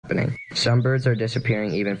happening. Some birds are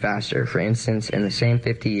disappearing even faster. For instance, in the same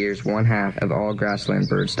 50 years, 1/2 of all grassland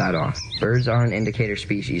birds died off. Birds are an indicator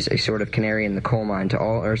species, a sort of canary in the coal mine to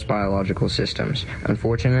all Earth's biological systems.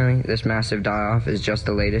 Unfortunately, this massive die-off is just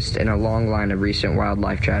the latest in a long line of recent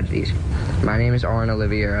wildlife tragedies. My name is Aaron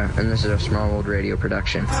Oliveira, and this is a Small World Radio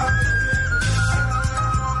production.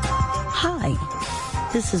 Hi,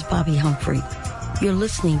 this is Bobby Humphrey. You're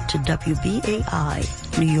listening to WBAI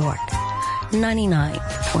New York,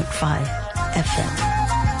 99.5 FM.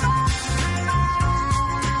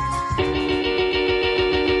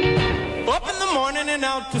 Up in the morning and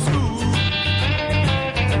out to school.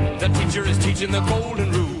 The teacher is teaching the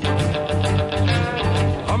golden rule.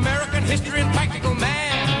 American history and practical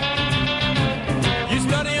math. You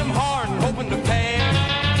study them hard and hoping to pass.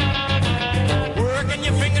 Working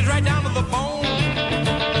your fingers right down to the bone.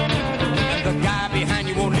 And the guy behind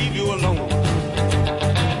you won't leave you alone.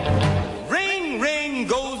 Ring, ring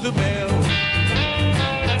goes the bell.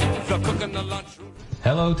 The cook in the lunchroom.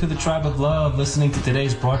 Hello to the Tribe of Love, listening to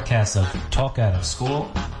today's broadcast of Talk Out of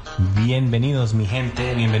School. Bienvenidos, mi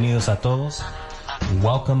gente, bienvenidos a todos.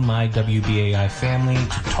 Welcome, my WBAI family,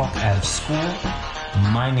 to Talk Out of School.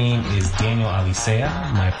 My name is Daniel Alicea.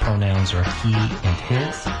 My pronouns are he and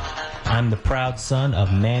his. I'm the proud son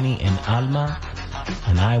of Manny and Alma,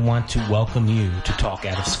 and I want to welcome you to Talk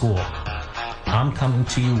Out of School. I'm coming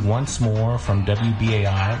to you once more from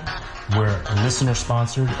WBAI. We're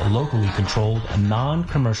listener-sponsored, locally controlled,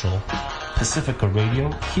 non-commercial Pacifica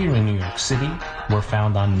Radio here in New York City. We're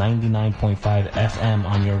found on 99.5 FM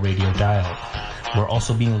on your radio dial. We're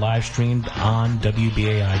also being live streamed on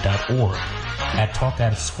WBAI.org. At Talk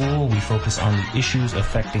Out of School, we focus on the issues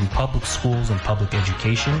affecting public schools and public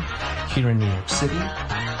education here in New York City,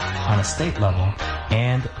 on a state level,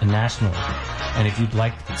 and nationally. And if you'd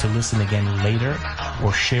like to listen again later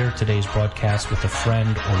or share today's broadcast with a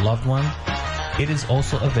friend or loved one, it is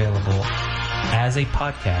also available as a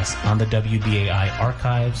podcast on the WBAI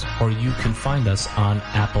archives, or you can find us on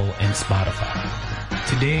Apple and Spotify.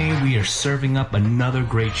 Today we are serving up another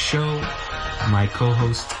great show. My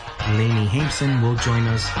co-host Lainey Hameson will join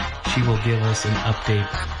us. She will give us an update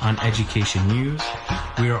on education news.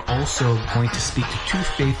 We are also going to speak to two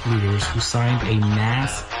faith leaders who signed a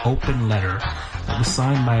mass open letter that was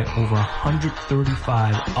signed by over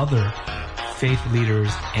 135 other faith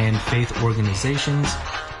leaders and faith organizations.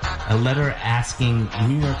 A letter asking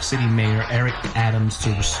New York City Mayor Eric Adams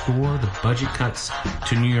to restore the budget cuts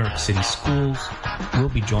to New York City schools. We'll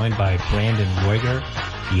be joined by Brandon Roeger.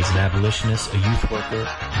 He is an abolitionist, a youth worker,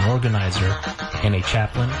 an organizer, and a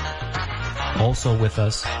chaplain. Also with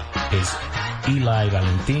us is Eli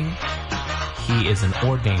Valentin. He is an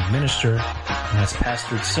ordained minister and has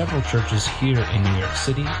pastored several churches here in New York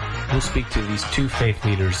City. We'll speak to these two faith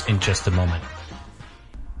leaders in just a moment.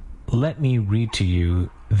 Let me read to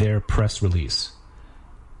you their press release.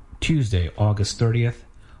 Tuesday, August 30th,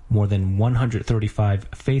 more than 135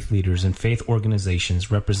 faith leaders and faith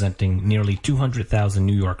organizations representing nearly 200,000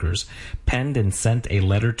 New Yorkers penned and sent a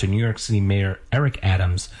letter to New York City Mayor Eric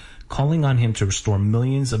Adams calling on him to restore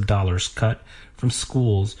millions of dollars cut from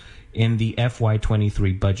schools in the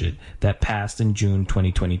FY23 budget that passed in June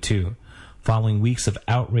 2022, following weeks of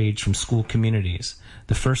outrage from school communities.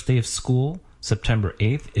 The first day of school, September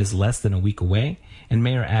 8th, is less than a week away, and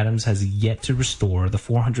Mayor Adams has yet to restore the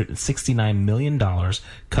 $469 million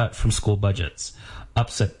cut from school budgets.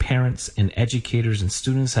 Upset parents and educators and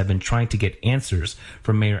students have been trying to get answers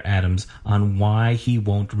from Mayor Adams on why he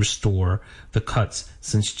won't restore the cuts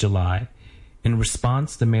since July. In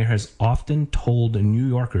response, the mayor has often told New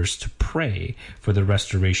Yorkers to pray for the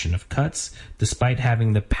restoration of cuts, despite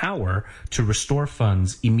having the power to restore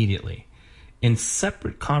funds immediately. In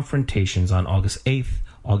separate confrontations on August 8th,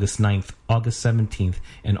 August 9th, August 17th,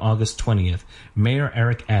 and August 20th, Mayor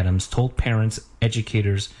Eric Adams told parents,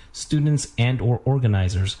 educators, students, and or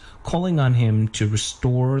organizers calling on him to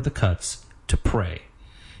restore the cuts to pray.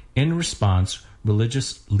 In response,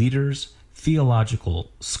 religious leaders,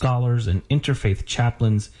 theological scholars, and interfaith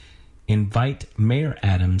chaplains invite Mayor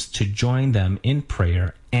Adams to join them in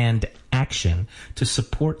prayer and action to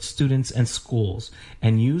support students and schools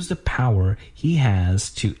and use the power he has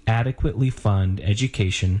to adequately fund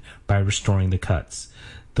education by restoring the cuts.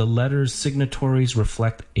 The letter's signatories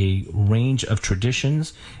reflect a range of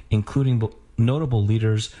traditions, including notable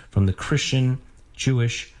leaders from the Christian,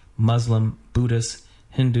 Jewish, Muslim, Buddhist,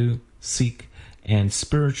 Hindu, Sikh, and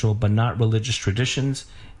spiritual but not religious traditions,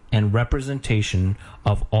 and representation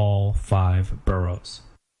of all 5 boroughs.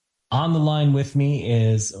 On the line with me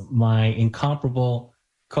is my incomparable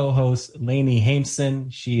co-host, Lainey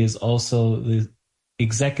Hameson. She is also the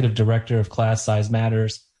executive director of Class Size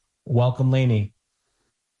Matters. Welcome, Lainey.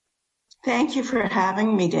 Thank you for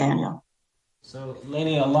having me, Daniel. So,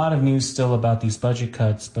 Lainey, a lot of news still about these budget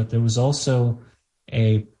cuts, but there was also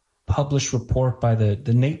a published report by the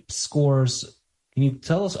NAEP scores. Can you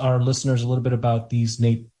tell us, our listeners, a little bit about these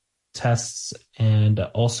NAEP tests, and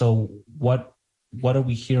also what are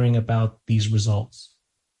we hearing about these results?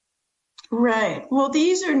 Right. Well,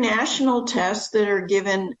 these are national tests that are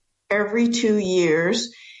given every 2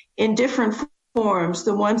 years in different forms.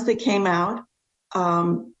 The ones that came out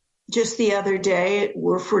just the other day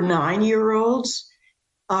were for 9-year-olds,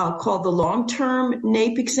 called the long-term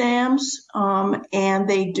NAEP exams, and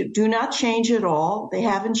they do not change at all. They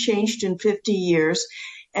haven't changed in 50 years,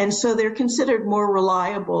 and so they're considered more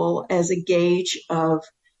reliable as a gauge of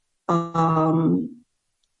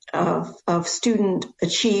student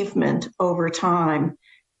achievement over time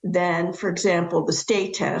than, for example, the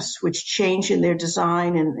state tests, which change in their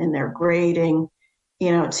design and in their grading.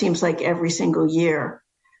 It seems like every single year,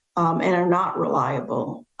 and are not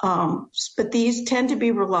reliable. But these tend to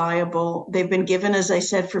be reliable. They've been given, as I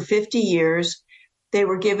said, for 50 years. They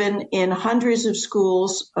were given in hundreds of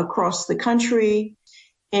schools across the country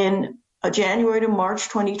in January to March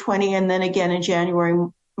 2020, and then again in January,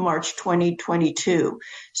 March 2022.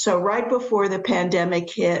 So right before the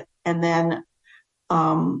pandemic hit, and then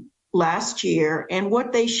last year. And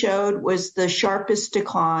what they showed was the sharpest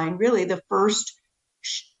decline, really the first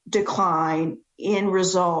decline in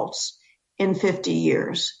results in 50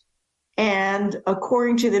 years. And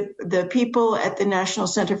according to the people at the National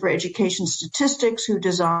Center for Education Statistics who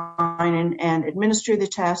design and administer the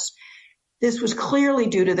tests, this was clearly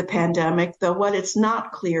due to the pandemic, though what it's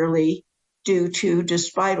not clearly due to,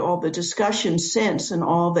 despite all the discussion since and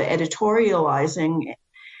all the editorializing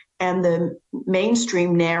and the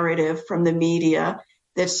mainstream narrative from the media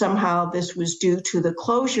that somehow this was due to the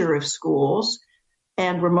closure of schools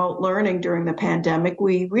and remote learning during the pandemic.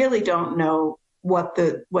 We really don't know what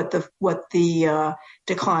the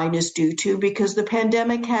decline is due to, because the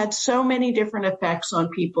pandemic had so many different effects on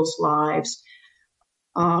people's lives.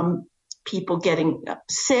 People getting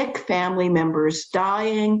sick, family members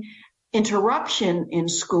dying, interruption in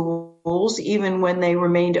schools, even when they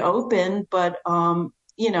remained open, but,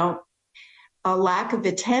 a lack of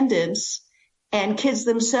attendance, and kids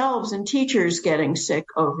themselves and teachers getting sick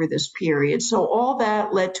over this period. So all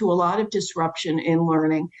that led to a lot of disruption in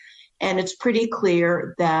learning. And it's pretty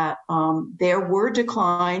clear that there were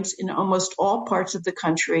declines in almost all parts of the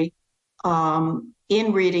country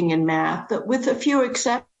in reading and math, but with a few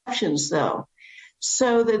exceptions, though.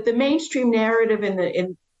 So that the mainstream narrative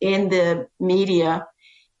in the media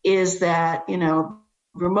is that,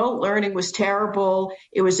 remote learning was terrible.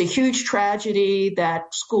 It was a huge tragedy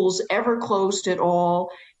that schools ever closed at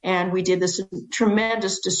all. And we did this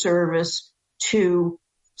tremendous disservice to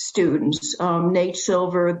students. Nate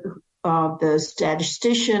Silver, the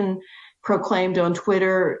statistician, proclaimed on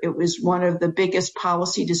Twitter it was one of the biggest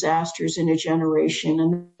policy disasters in a generation.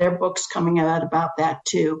 And there are books coming out about that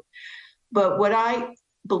too. But what I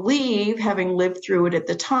believe, having lived through it at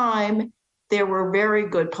the time, there were very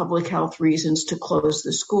good public health reasons to close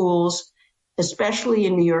the schools, especially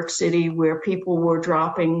in New York City, where people were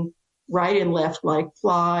dropping right and left like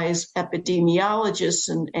flies. Epidemiologists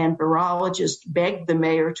and virologists begged the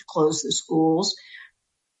mayor to close the schools.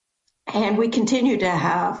 And we continue to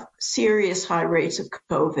have serious high rates of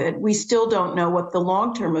COVID. We still don't know what the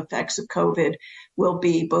long-term effects of COVID will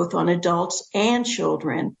be, both on adults and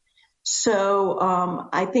children. So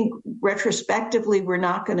I think retrospectively, we're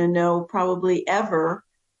not going to know probably ever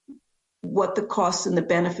what the costs and the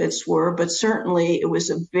benefits were, but certainly it was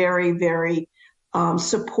a very, very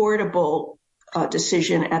supportable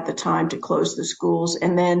decision at the time to close the schools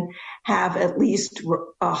and then have at least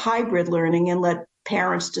a hybrid learning and let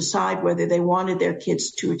parents decide whether they wanted their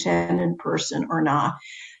kids to attend in person or not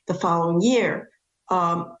the following year.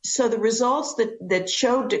 So the results that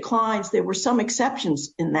showed declines, there were some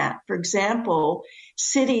exceptions in that. For example,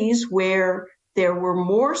 cities where there were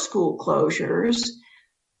more school closures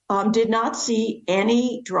did not see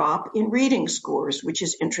any drop in reading scores, which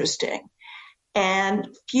is interesting. And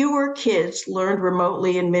fewer kids learned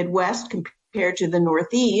remotely in Midwest compared to the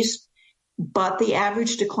Northeast, but the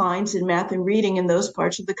average declines in math and reading in those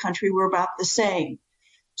parts of the country were about the same.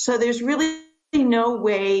 So there's really no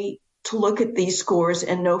way to look at these scores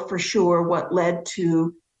and know for sure what led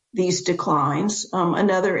to these declines.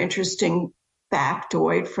 Another interesting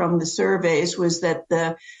factoid from the surveys was that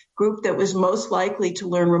the group that was most likely to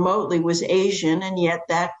learn remotely was Asian, and yet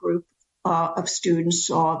that group of students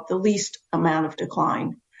saw the least amount of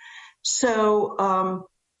decline. So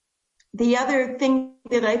The other thing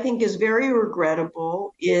that I think is very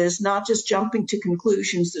regrettable is not just jumping to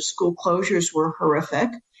conclusions that school closures were horrific,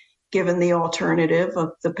 given the alternative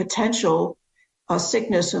of the potential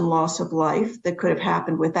sickness and loss of life that could have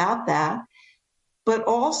happened without that, but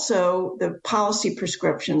also the policy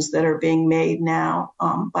prescriptions that are being made now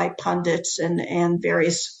by pundits and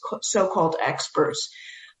various so-called experts.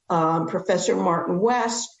 Professor Martin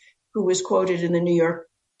West, who was quoted in the New York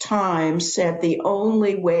Times, said the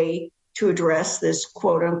only way to address this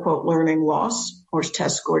quote-unquote learning loss or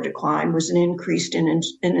test score decline was an increase in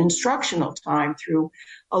instructional time through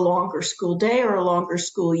a longer school day or a longer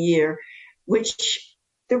school year, which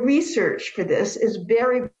the research for this is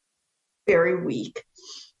very, very weak.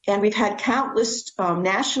 And we've had countless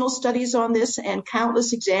national studies on this and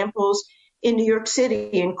countless examples in New York City,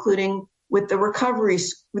 including with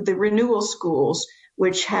the renewal schools,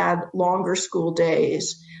 which had longer school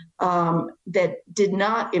days that did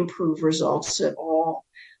not improve results at all.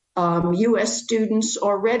 U.S. students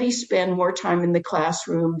already spend more time in the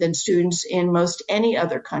classroom than students in most any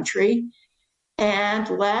other country. And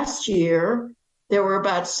last year, there were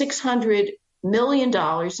about $600 million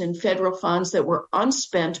in federal funds that were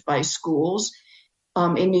unspent by schools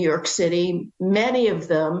in New York City, many of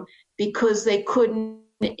them because they couldn't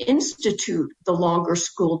institute the longer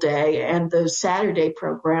school day and the Saturday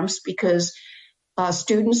programs because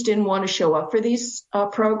students didn't want to show up for these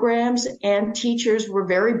programs, and teachers were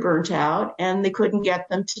very burnt out and they couldn't get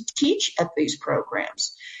them to teach at these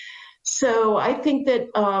programs. So I think that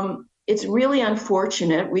it's really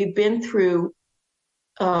unfortunate. We've been through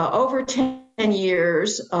over 10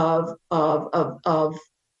 years of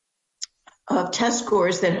test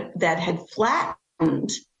scores that had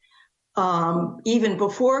flattened even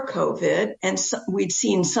before COVID, and we'd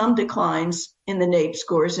seen some declines in the NAEP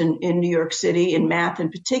scores in New York City, in math in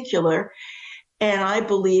particular. And I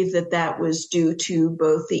believe that was due to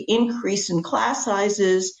both the increase in class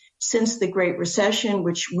sizes since the Great Recession,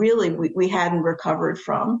 which really we hadn't recovered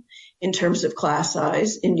from in terms of class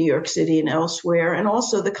size in New York City and elsewhere, and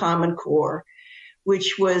also the Common Core,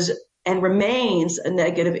 which was and remains a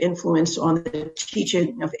negative influence on the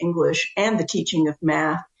teaching of English and the teaching of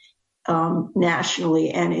math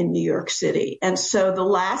nationally and in New York City. And so the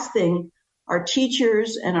last thing our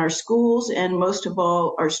teachers and our schools and most of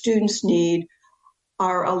all our students need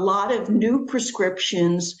are a lot of new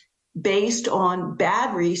prescriptions based on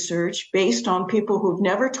bad research, based on people who've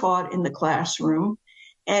never taught in the classroom.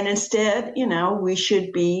 And instead, we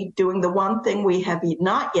should be doing the one thing we have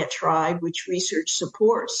not yet tried, which research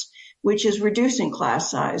supports, which is reducing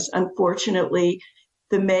class size. Unfortunately,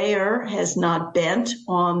 the mayor has not bent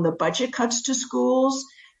on the budget cuts to schools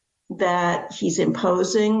that he's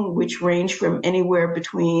imposing, which range from anywhere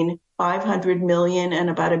between $500 million and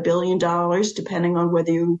about $1 billion, depending on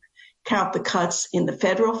whether you count the cuts in the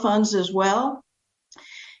federal funds as well.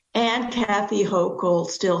 And Kathy Hochul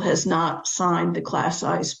still has not signed the class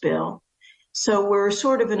size bill. So we're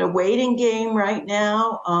sort of in a waiting game right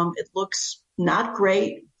now. It looks not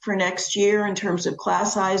great for next year in terms of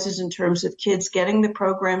class sizes, in terms of kids getting the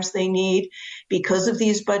programs they need because of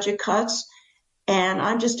these budget cuts. And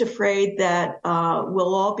I'm just afraid that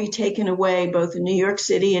we'll all be taken away, both in New York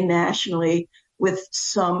City and nationally, with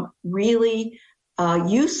some really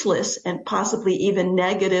useless and possibly even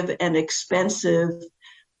negative and expensive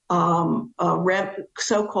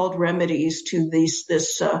so-called remedies to this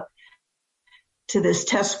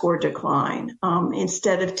test score decline,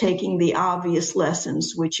 instead of taking the obvious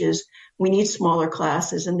lessons, which is we need smaller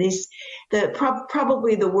classes. And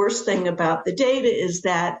probably the worst thing about the data is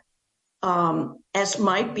that, as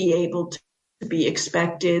might be able to be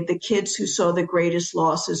expected, the kids who saw the greatest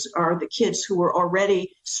losses are the kids who were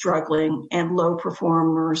already struggling and low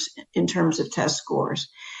performers in terms of test scores.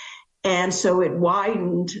 And so it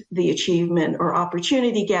widened the achievement or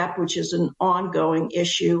opportunity gap, which is an ongoing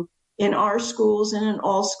issue in our schools and in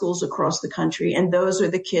all schools across the country. And those are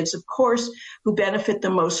the kids, of course, who benefit the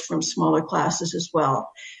most from smaller classes as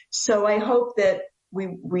well. So I hope that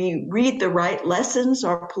we read the right lessons,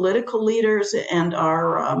 our political leaders and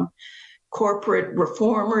our corporate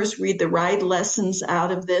reformers read the right lessons out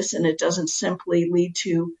of this, and it doesn't simply lead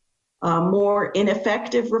to more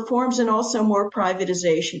ineffective reforms and also more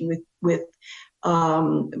privatization with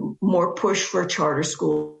more push for charter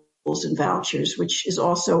schools and vouchers, which is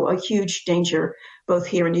also a huge danger both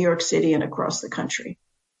here in New York City and across the country.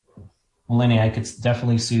 Well, Lenny, I could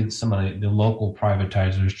definitely see some of the local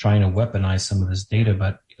privatizers trying to weaponize some of this data,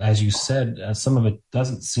 but as you said, some of it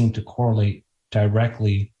doesn't seem to correlate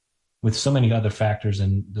directly with so many other factors,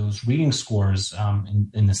 and those reading scores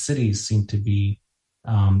in the cities seem to be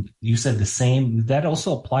You said the same. That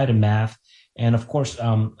also apply to math. And of course,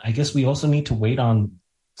 I guess we also need to wait on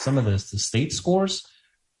some of the state scores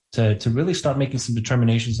to really start making some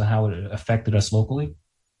determinations on how it affected us locally.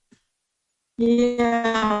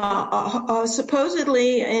 Yeah,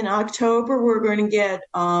 supposedly in October, we're going to get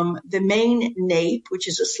the main NAEP, which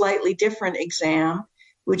is a slightly different exam,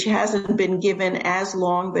 which hasn't been given as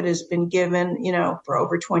long, but has been given, for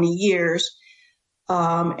over 20 years.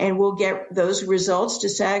 And we'll get those results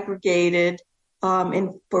disaggregated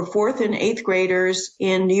for fourth and eighth graders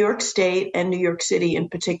in New York State and New York City in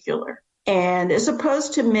particular. And as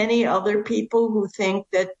opposed to many other people who think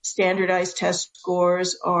that standardized test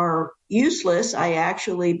scores are useless, I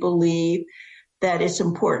actually believe that it's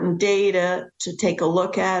important data to take a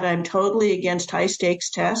look at. I'm totally against high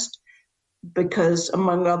stakes tests because,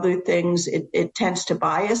 among other things, it tends to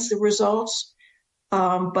bias the results.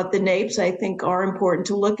 But the NAEPs, I think, are important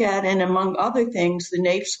to look at. And among other things, the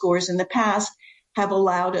NAEP scores in the past have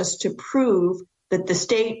allowed us to prove that the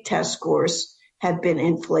state test scores have been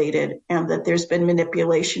inflated and that there's been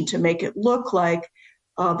manipulation to make it look like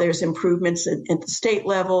there's improvements at the state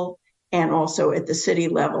level and also at the city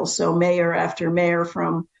level. So mayor after mayor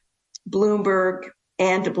from Bloomberg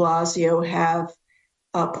and de Blasio have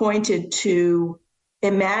pointed to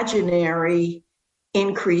imaginary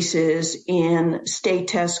increases in state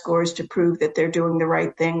test scores to prove that they're doing the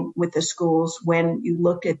right thing with the schools when you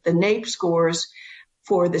look at the NAEP scores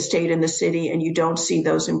for the state and the city and you don't see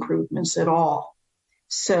those improvements at all.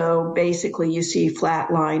 So basically you see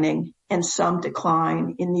flatlining and some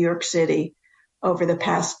decline in New York City over the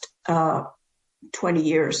past 20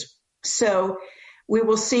 years. So we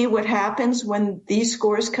will see what happens when these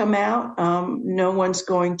scores come out. No one's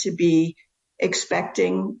going to be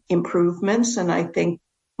expecting improvements, and I think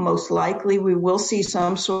most likely we will see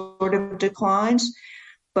some sort of declines,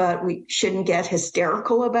 but we shouldn't get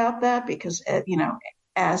hysterical about that because,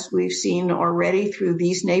 as we've seen already through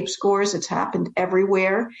these NAEP scores, it's happened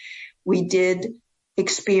everywhere. We did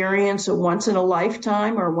experience a once in a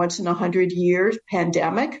lifetime or once in 100 years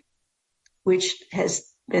pandemic, which has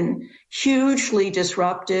been hugely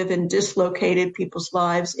disruptive and dislocated people's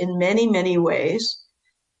lives in many, many ways.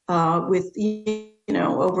 With,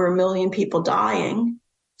 over 1 million people dying.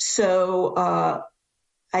 So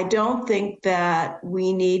I don't think that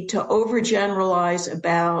we need to overgeneralize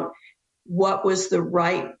about what was the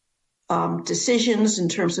right decisions in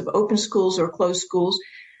terms of open schools or closed schools.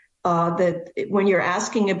 That when you're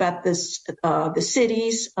asking about this, the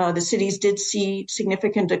cities did see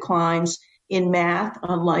significant declines in math,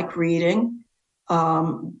 unlike reading,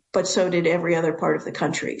 but so did every other part of the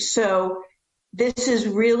country. So this is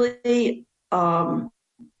really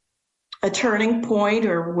a turning point,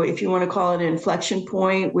 or if you want to call it an inflection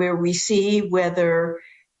point, where we see whether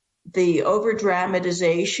the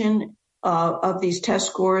over-dramatization of these test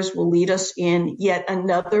scores will lead us in yet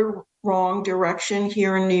another wrong direction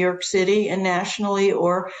here in New York City and nationally,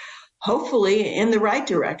 or hopefully in the right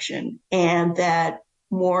direction, and that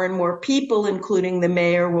more and more people, including the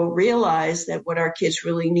mayor, will realize that what our kids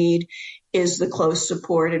really need is the close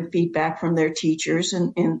support and feedback from their teachers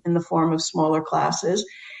in the form of smaller classes,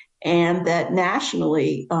 and that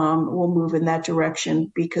nationally we'll move in that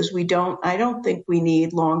direction because I don't think we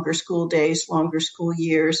need longer school days, longer school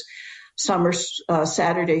years, summer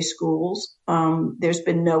Saturday schools. There's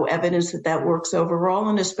been no evidence that works overall,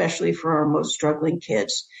 and especially for our most struggling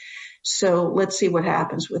kids. So let's see what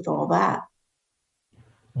happens with all that.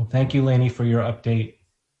 Well, thank you, Lainey, for your update.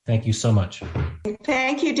 Thank you so much.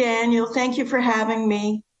 Thank you, Daniel. Thank you for having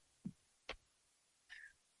me.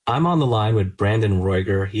 I'm on the line with Brandon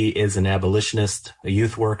Roiger. He is an abolitionist, a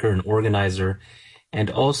youth worker, an organizer, and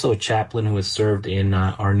also a chaplain who has served in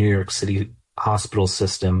our New York City hospital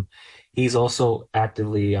system. He's also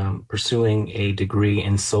actively pursuing a degree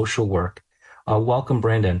in social work. Welcome,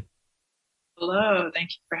 Brandon. Hello.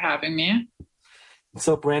 Thank you for having me.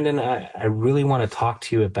 So, Brandon, I really want to talk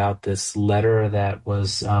to you about this letter that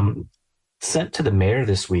was sent to the mayor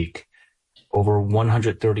this week. Over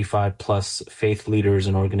 135 plus faith leaders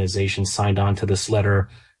and organizations signed on to this letter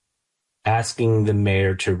asking the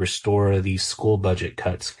mayor to restore these school budget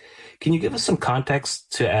cuts. Can you give us some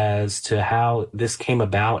context as to how this came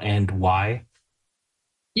about and why?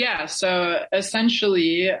 Yeah, so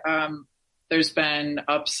essentially, there's been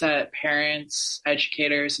upset parents,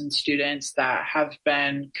 educators, and students that have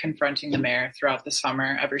been confronting the mayor throughout the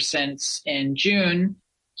summer ever since in June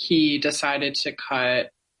he decided to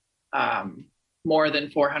cut more than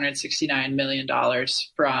 $469 million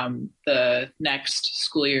from the next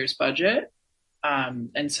school year's budget.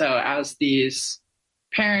 And so as these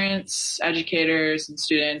parents, educators, and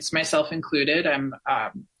students, myself included. I'm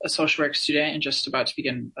a social work student and just about to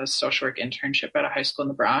begin a social work internship at a high school in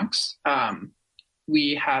the Bronx.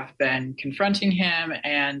 We have been confronting him,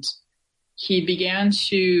 and he began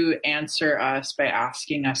to answer us by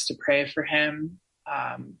asking us to pray for him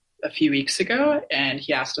a few weeks ago, and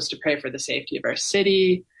he asked us to pray for the safety of our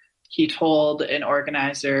city. He told an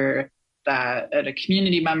organizer that a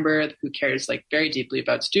community member who cares very deeply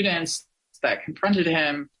about students that confronted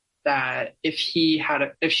him that if she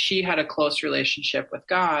had a close relationship with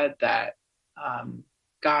God, that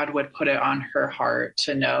God would put it on her heart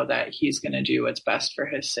to know that he's going to do what's best for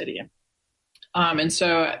his city. And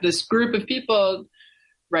so this group of people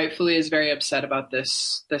rightfully is very upset about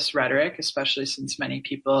this rhetoric, especially since many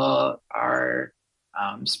people are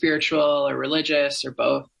spiritual or religious or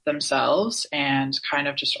both themselves, and kind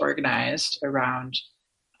of just organized around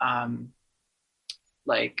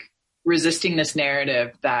resisting this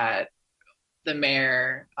narrative that the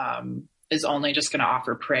mayor is only just going to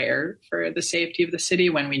offer prayer for the safety of the city,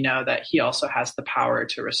 when we know that he also has the power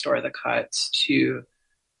to restore the cuts to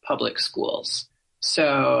public schools.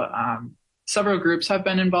 So several groups have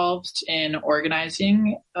been involved in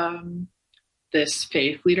organizing this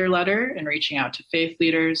faith leader letter and reaching out to faith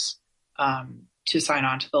leaders to sign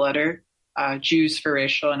on to the letter. Jews for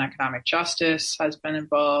Racial and Economic Justice has been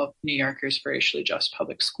involved, New Yorkers for Racially Just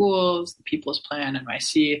Public Schools, the People's Plan,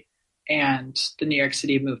 NYC, and the New York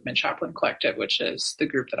City Movement Chaplain Collective, which is the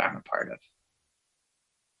group that I'm a part of.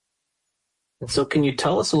 And so can you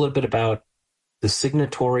tell us a little bit about the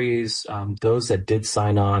signatories, those that did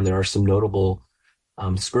sign on? There are some notable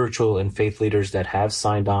spiritual and faith leaders that have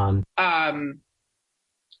signed on.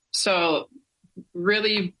 So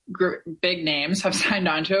really big names have signed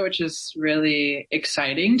on to it, which is really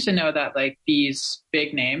exciting to know that these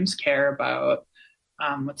big names care about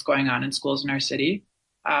what's going on in schools in our city.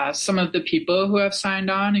 Some of the people who have signed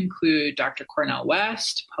on include Dr. Cornel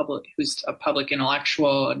West, who's a public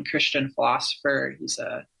intellectual and Christian philosopher. He's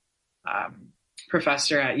a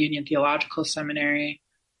professor at Union Theological Seminary.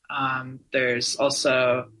 There's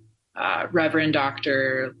also Reverend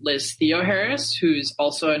Dr. Liz Theoharis, who's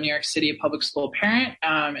also a New York City public school parent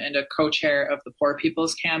and a co-chair of the Poor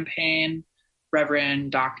People's Campaign.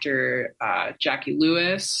 Reverend Dr. Jackie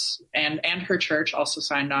Lewis and her church also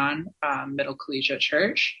signed on, Middle Collegiate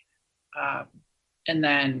Church. And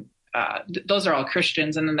then those are all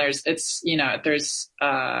Christians. And then there's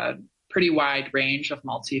a pretty wide range of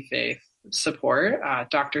multi-faith support.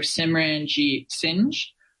 Dr. Simran G.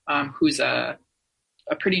 Singe, who's a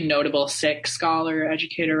pretty notable Sikh scholar,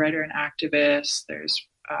 educator, writer, and activist. There's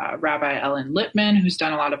Rabbi Ellen Lippman, who's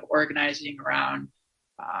done a lot of organizing around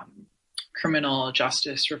criminal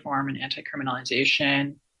justice reform and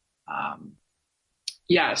anti-criminalization.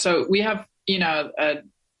 So we have,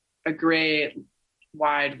 a great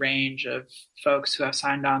wide range of folks who have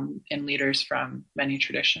signed on, and leaders from many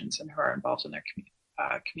traditions and who are involved in their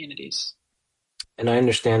communities. And I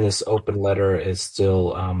understand this open letter is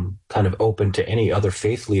still kind of open to any other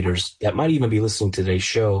faith leaders that might even be listening to today's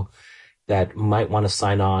show that might want to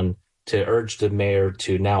sign on to urge the mayor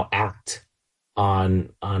to now act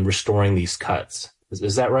on restoring these cuts.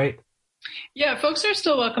 Is that right? Yeah, folks are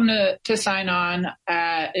still welcome to sign on.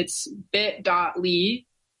 It's bit.ly,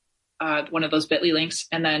 one of those bit.ly links,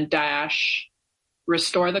 and then dash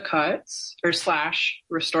restore the cuts or /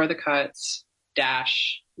 restore the cuts -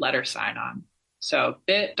 letter sign on. So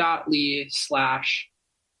bit.ly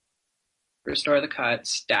 / restore the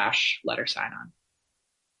cuts - letter sign on.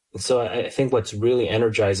 So I think what's really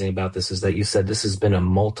energizing about this is that you said this has been a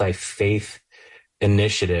multi-faith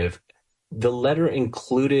initiative. The letter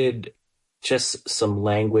included just some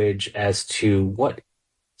language as to what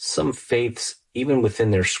some faiths, even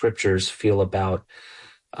within their scriptures, feel about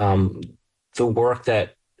the work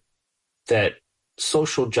that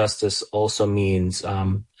social justice also means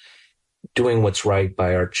doing what's right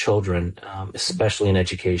by our children, especially in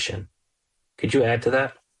education. Could you add to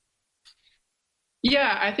that?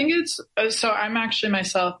 Yeah, I think it's, so I'm actually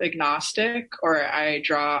myself agnostic, or I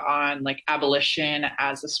draw on abolition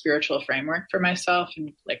as a spiritual framework for myself,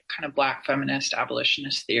 and kind of Black feminist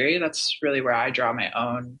abolitionist theory. That's really where I draw my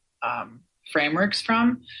own frameworks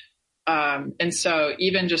from. And so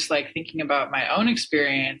even just thinking about my own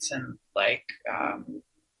experience and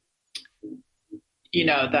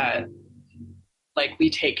that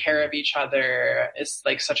we take care of each other is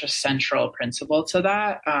such a central principle to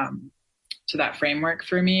that framework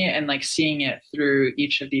for me, and seeing it through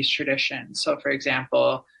each of these traditions. So for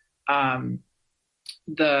example,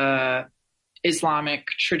 the Islamic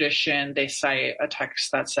tradition, they cite a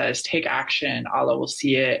text that says, take action, Allah will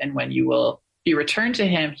see it, and when you will you return to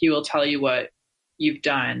him, he will tell you what you've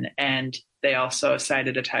done. And they also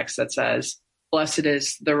cited a text that says, blessed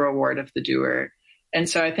is the reward of the doer. And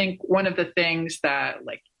so I think one of the things that,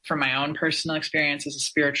 like, from my own personal experience as a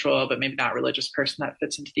spiritual, but maybe not religious person that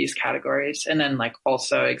fits into these categories, and then like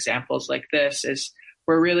also examples like this, is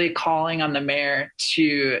we're really calling on the mayor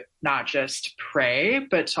to not just pray,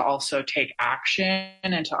 but to also take action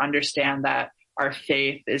and to understand that our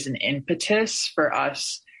faith is an impetus for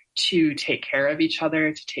us to take care of each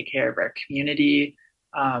other, to take care of our community.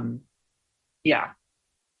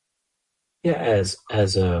 As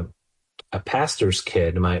a pastor's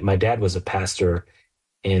kid, my dad was a pastor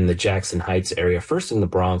in the Jackson Heights area, first in the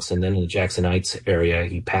Bronx and then in the Jackson Heights area.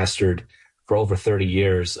 He pastored for over 30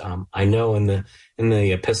 years. I know in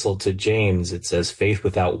the epistle to James, it says faith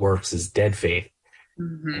without works is dead faith.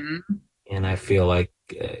 Mm-hmm. And I feel like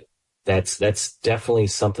that's definitely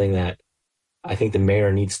something that I think the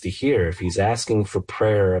mayor needs to hear. If he's asking for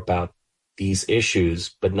prayer about these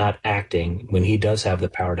issues, but not acting when he does have the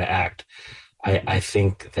power to act, I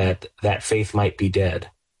think that faith might be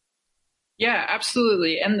dead. Yeah,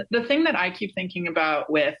 absolutely. And the thing that I keep thinking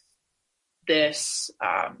about with this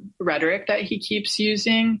rhetoric that he keeps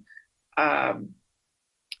using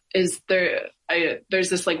is there's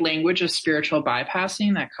this like language of spiritual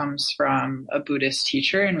bypassing that comes from a Buddhist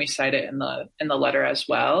teacher, and we cite it in the letter as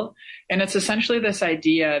well. And it's essentially this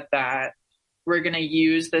idea that we're going to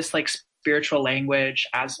use this like spiritual language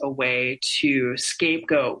as a way to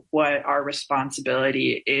scapegoat what our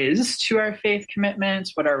responsibility is to our faith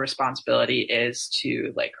commitments, what our responsibility is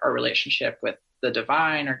to like our relationship with the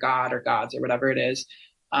divine or God or gods or whatever it is.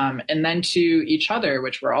 And then to each other,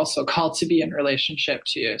 which we're also called to be in relationship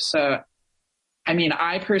to. So, I mean,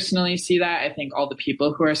 I personally see that. I think all the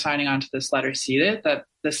people who are signing on to this letter see it, that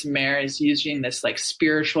this mayor is using this like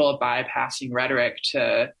spiritual bypassing rhetoric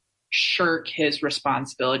to shirk his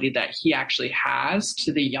responsibility that he actually has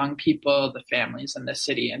to the young people, the families in the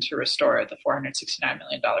city, and to restore the $469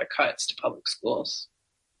 million cuts to public schools.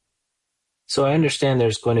 So I understand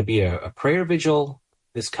there's going to be a prayer vigil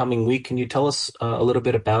this coming week. Can you tell us a little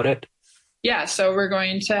bit about it? Yeah, so we're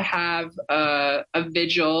going to have a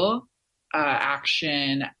vigil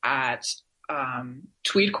action at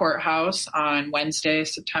Tweed Courthouse on Wednesday,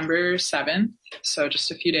 September 7th. So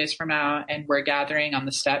just a few days from now, and we're gathering on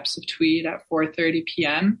the steps of Tweed at 4:30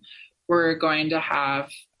 p.m. We're going to have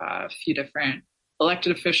a few different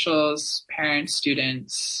elected officials, parents,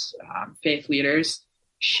 students, faith leaders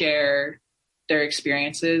share their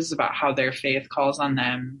experiences about how their faith calls on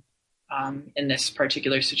them in this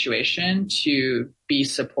particular situation to be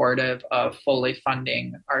supportive of fully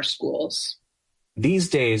funding our schools. These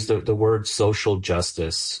days, the word social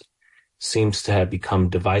justice seems to have become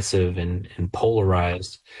divisive and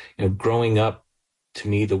polarized. You know, growing up, to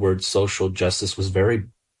me, the word social justice was very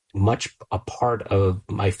much a part of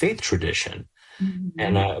my faith tradition. Mm-hmm.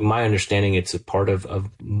 And my understanding, it's a part of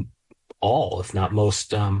all, if not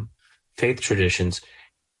most, faith traditions.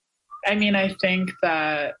 I mean, I think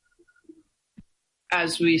that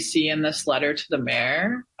as we see in this letter to the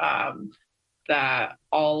mayor, that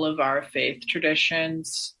all of our faith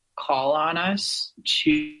traditions call on us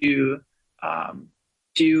to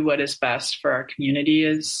do what is best for our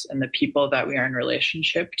communities and the people that we are in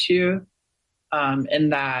relationship to.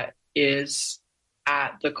 And that is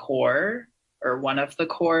at the core, or one of the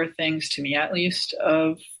core things, to me at least,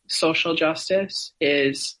 of social justice,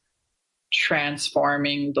 is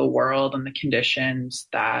transforming the world and the conditions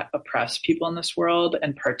that oppress people in this world,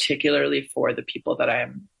 and particularly for the people that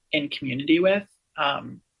I'm in community with,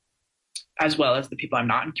 as well as the people I'm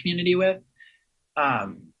not in community with.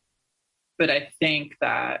 But I think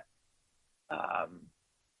that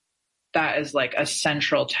that is like a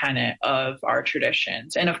central tenet of our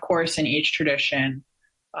traditions. And of course, in each tradition,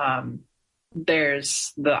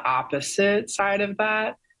 there's the opposite side of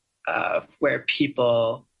that, where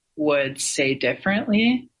people would say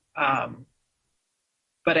differently.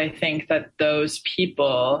 But I think that those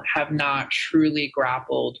people have not truly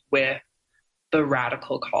grappled with the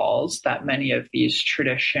radical calls that many of these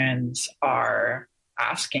traditions are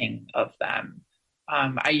asking of them.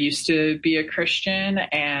 I used to be a Christian,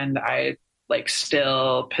 and I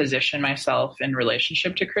still position myself in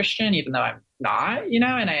relationship to Christian, even though I'm not, and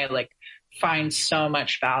I find so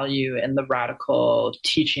much value in the radical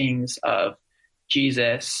teachings of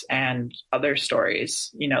Jesus and other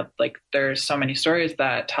stories. There's so many stories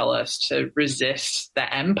that tell us to resist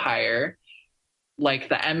the empire,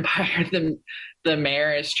 the empire the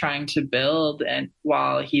mayor is trying to build, and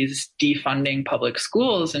while he's defunding public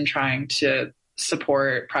schools and trying to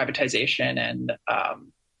support privatization and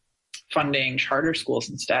funding charter schools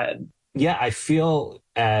instead. Yeah, I feel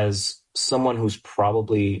as someone who's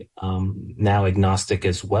probably now agnostic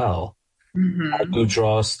as well, I Mm-hmm. do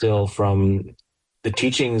draw still from the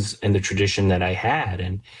teachings and the tradition that I had,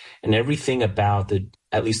 and everything about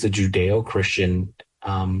at least the Judeo-Christian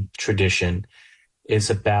tradition is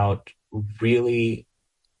about really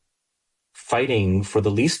fighting for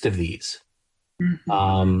the least of these, Mm-hmm.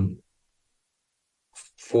 um,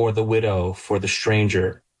 for the widow, for the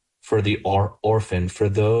stranger, for the orphan, for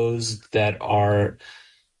those that are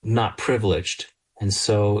not privileged. And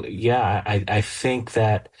so, yeah, I think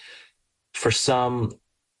that for some,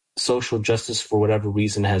 social justice, for whatever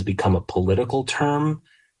reason, has become a political term.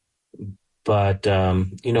 But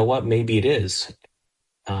you know what? Maybe it is.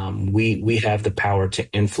 We have the power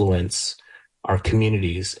to influence our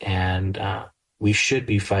communities, and we should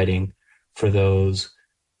be fighting for those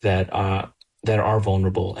that are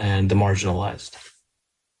vulnerable and the marginalized.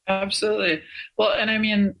 Absolutely. Well, and I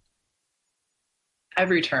mean,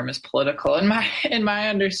 every term is political in my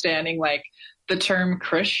understanding. Like, the term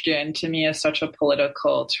Christian to me is such a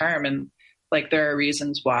political term, and like there are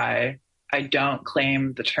reasons why I don't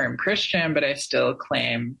claim the term Christian, but I still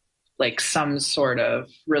claim like some sort of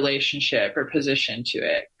relationship or position to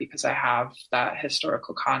it because I have that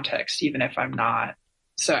historical context, even if I'm not.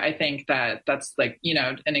 So I think that that's like,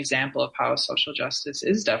 an example of how social justice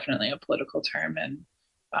is definitely a political term,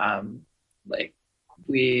 and like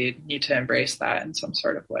we need to embrace that in some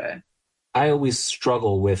sort of way. I always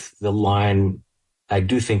struggle with the line. I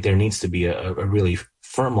do think there needs to be a really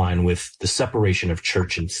firm line with the separation of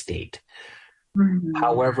church and state. Mm-hmm.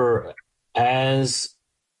 However, as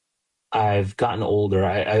I've gotten older,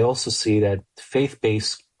 I also see that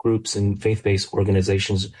faith-based groups and faith-based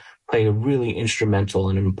organizations play a really instrumental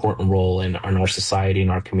and important role in our society, in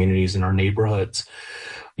our communities, in our neighborhoods.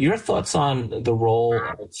 Your thoughts on the role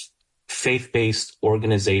of faith-based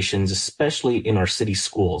organizations, especially in our city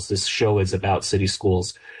schools? This show is about city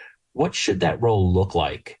schools. What should that role look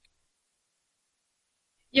like?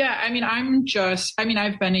 Yeah, I mean,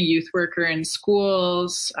 I've been a youth worker in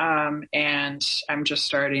schools, and I'm just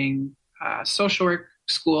starting social work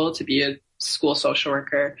school to be a school social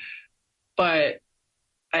worker. But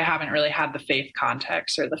I haven't really had the faith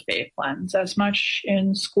context or the faith lens as much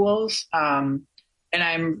in schools. And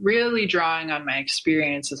I'm really drawing on my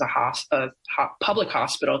experience as a public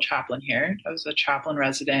hospital chaplain here. I was a chaplain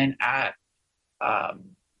resident at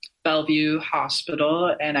Bellevue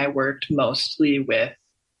Hospital, and I worked mostly with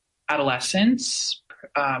adolescents,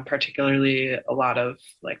 particularly a lot of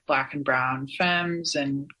like Black and brown femmes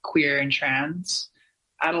and queer and trans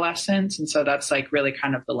adolescents. And so that's like really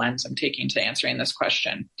kind of the lens I'm taking to answering this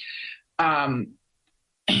question. And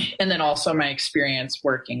then also my experience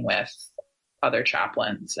working with other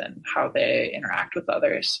chaplains and how they interact with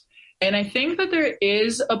others. And I think that there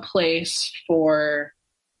is a place for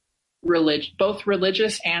both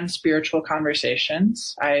religious and spiritual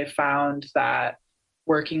conversations. I found that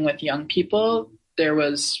working with young people, there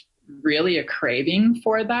was really a craving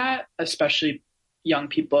for that, especially young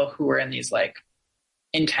people who were in these like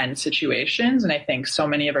intense situations. And I think so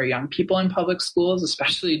many of our young people in public schools,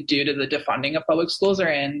 especially due to the defunding of public schools,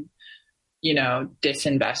 are in,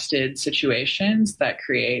 disinvested situations that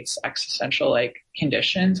creates existential like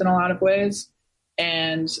conditions in a lot of ways.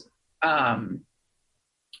 And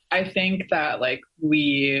I think that like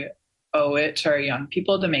we owe it to our young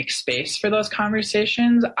people to make space for those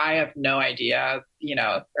conversations. I have no idea,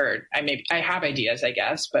 or I have ideas, I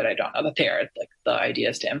guess, but I don't know that they are like the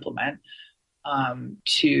ideas to implement,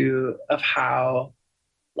 of how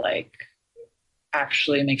like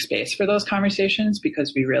actually make space for those conversations,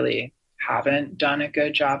 because we really haven't done a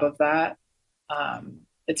good job of that.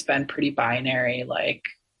 It's been pretty binary, like,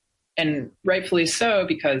 and rightfully so,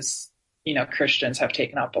 because, Christians have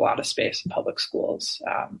taken up a lot of space in public schools.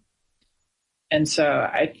 And so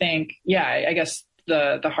I think, I guess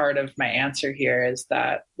the heart of my answer here is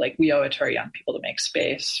that like we owe it to our young people to make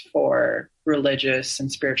space for religious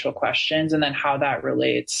and spiritual questions, and then how that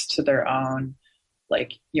relates to their own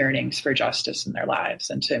like yearnings for justice in their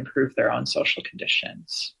lives and to improve their own social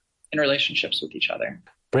conditions in relationships with each other.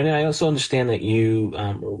 Brandon, I also understand that you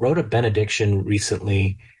wrote a benediction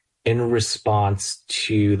recently in response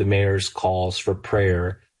to the mayor's calls for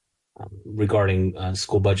prayer regarding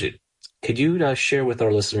school budget. Could you share with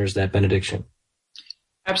our listeners that benediction?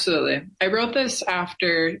 Absolutely. I wrote this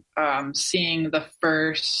after seeing the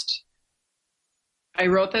first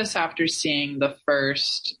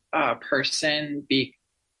person be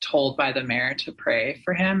told by the mayor to pray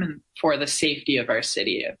for him and for the safety of our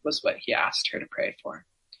city. It was what he asked her to pray for.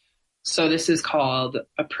 So this is called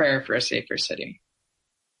A Prayer for a Safer City.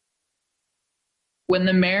 When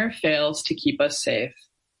the mayor fails to keep us safe,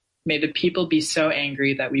 may the people be so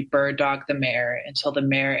angry that we bird dog the mayor until the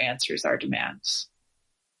mayor answers our demands.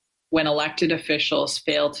 When elected officials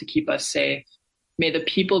fail to keep us safe, may the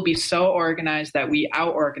people be so organized that we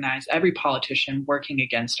out-organize every politician working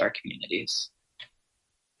against our communities.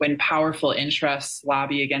 When powerful interests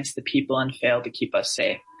lobby against the people and fail to keep us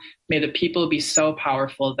safe, may the people be so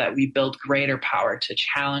powerful that we build greater power to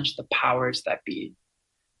challenge the powers that be.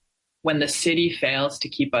 When the city fails to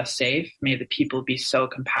keep us safe, may the people be so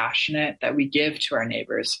compassionate that we give to our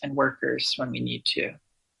neighbors and workers when we need to.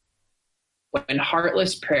 When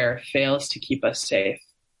heartless prayer fails to keep us safe,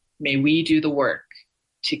 may we do the work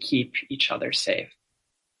to keep each other safe.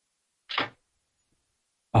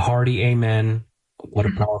 A hearty amen. What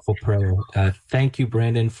a powerful prayer. Thank you,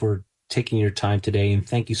 Brandon, for taking your time today, and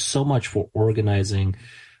thank you so much for organizing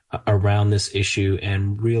around this issue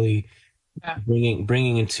and really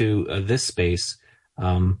bringing into this space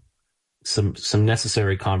some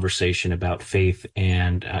necessary conversation about faith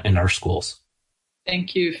and in our schools.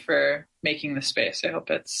 Thank you for making the space. I hope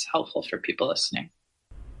it's helpful for people listening.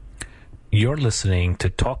 You're listening to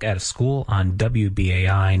Talk at a School on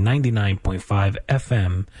WBAI 99.5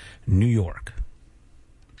 FM, New York.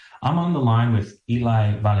 I'm on the line with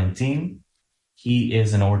Eli Valentin. He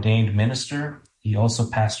is an ordained minister. He also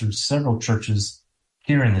pastors several churches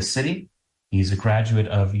here in the city. He's a graduate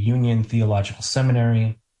of Union Theological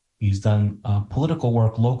Seminary. He's done political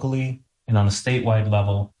work locally and on a statewide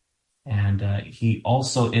level. And he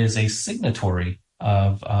also is a signatory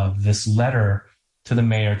of this letter to the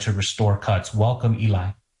mayor to restore cuts. Welcome,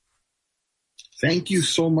 Eli. Thank you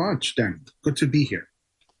so much, Dan. Good to be here.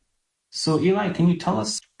 So, Eli, can you tell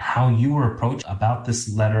us how you were approached about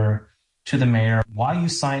this letter to the mayor, why you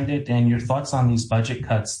signed it, and your thoughts on these budget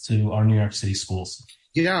cuts to our New York City schools?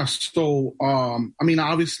 Yeah, so,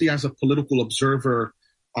 obviously, as a political observer,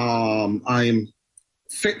 I'm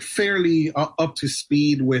fairly up to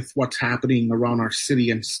speed with what's happening around our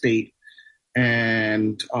city and state.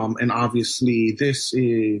 And obviously, this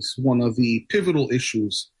is one of the pivotal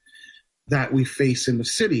issues that we face in the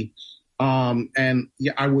city. And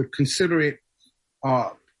yeah, I would consider it,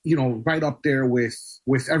 right up there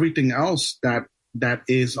with everything else that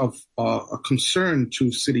is of a concern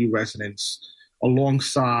to city residents,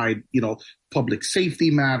 alongside, public safety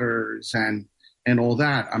matters and all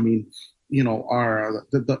that. I mean,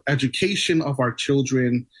 the education of our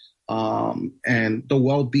children, and the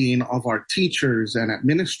well-being of our teachers and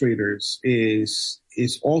administrators is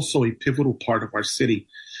also a pivotal part of our city.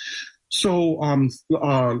 So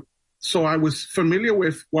I was familiar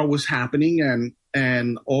with what was happening,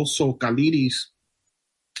 and also Kalidis,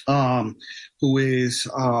 who is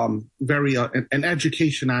very an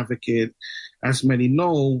education advocate, as many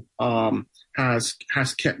know, has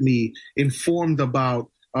kept me informed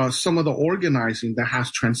about some of the organizing that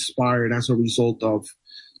has transpired as a result of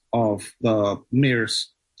the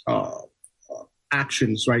mayor's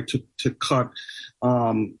actions, right, to cut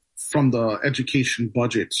from the education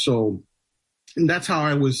budget. So that's how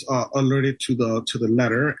I was alerted to the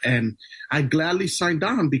letter, and I gladly signed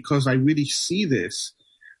on because I really see this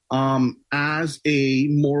as a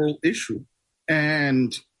moral issue.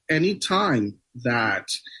 And any time that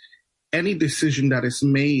any decision that is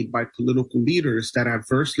made by political leaders that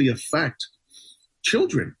adversely affect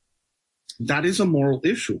children, that is a moral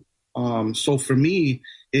issue. So for me,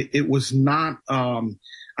 it was not,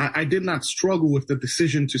 I did not struggle with the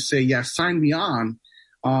decision to say, yes, sign me on.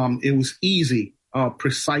 It was easy,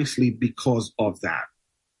 precisely because of that.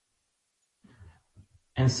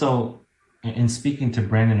 And so, in speaking to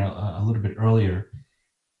Brandon a little bit earlier,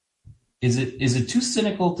 is it too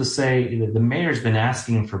cynical to say that the mayor's been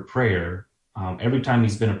asking for prayer every time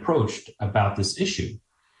he's been approached about this issue?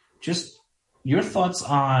 Just your thoughts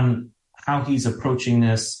on how he's approaching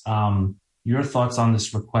this, your thoughts on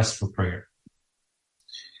this request for prayer.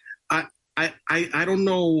 I don't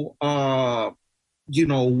know,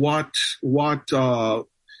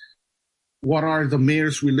 what are the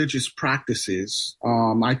mayor's religious practices.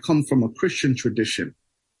 I come from a Christian tradition,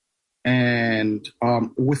 and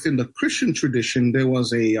within the Christian tradition, there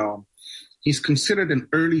was he's considered an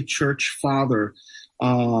early church father,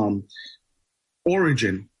 Origen,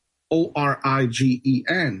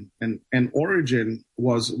 Origen, and Origen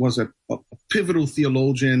was a pivotal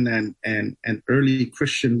theologian and early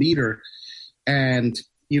Christian leader. And,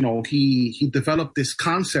 he developed this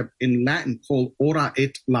concept in Latin called ora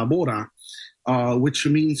et labora, which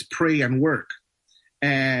means pray and work.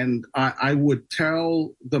 And I would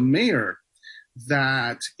tell the mayor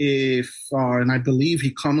that and I believe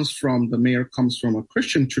the mayor comes from a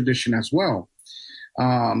Christian tradition as well,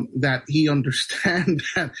 that he understand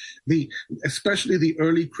that especially the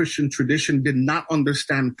early Christian tradition did not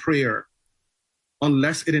understand prayer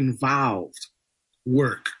unless it involved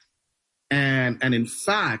work. And in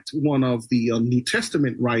fact, one of the New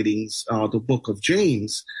Testament writings, the book of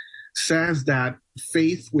James, says that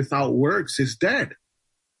faith without works is dead.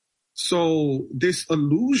 So this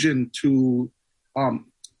allusion to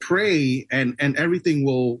pray and everything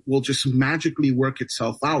will just magically work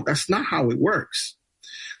itself out, that's not how it works.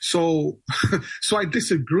 So I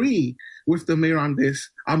disagree with the mayor on this,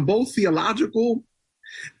 on both theological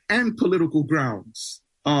and political grounds.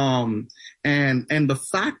 And the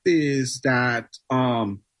fact is that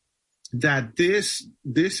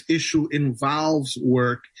this issue involves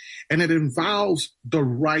work, and it involves the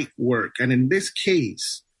right work. And in this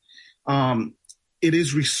case, it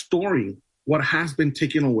is restoring what has been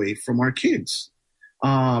taken away from our kids.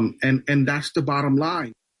 And that's the bottom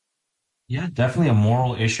line. Yeah, definitely a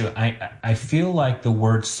moral issue. I feel like the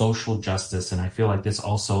word social justice, and I feel like this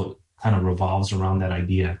also kind of revolves around that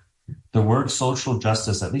idea. The word social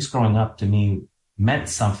justice, at least growing up to me, meant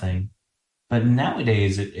something. But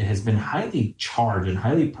nowadays, it has been highly charged and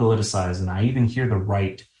highly politicized. And I even hear the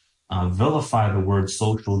right vilify the word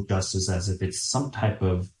social justice as if it's some type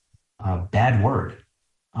of bad word.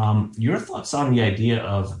 Your thoughts on the idea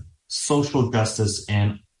of social justice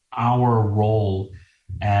and our role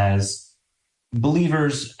as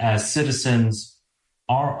believers, as citizens,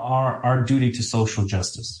 our duty to social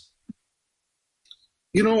justice?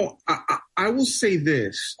 You know, I will say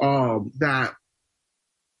this, that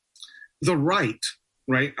the right,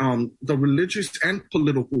 the religious and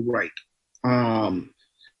political right,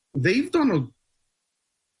 they've done a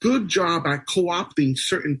good job at co-opting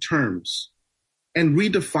certain terms and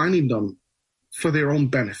redefining them for their own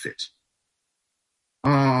benefit.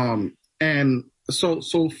 And so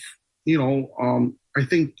you know, I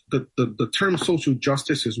think the term social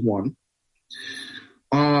justice is one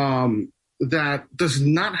that does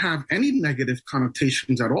not have any negative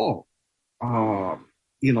connotations at all.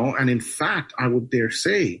 You know, and in fact, I would dare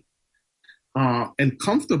say, and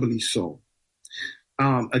comfortably so.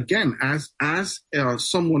 Again, as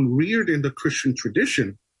someone reared in the Christian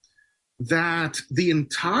tradition, that the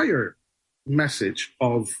entire message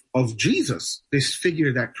of Jesus, this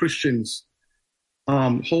figure that Christians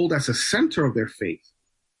hold as a center of their faith,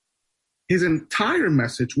 his entire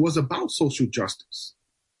message was about social justice.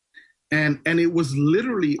 And it was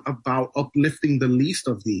literally about uplifting the least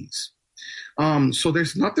of these. So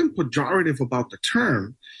there's nothing pejorative about the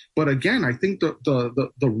term. But again, I think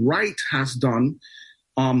the right has done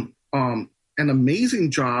an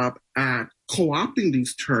amazing job at co-opting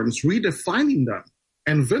these terms, redefining them,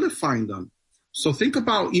 and vilifying them. So think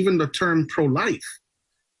about even the term pro-life,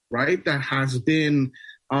 right? That has been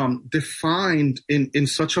defined in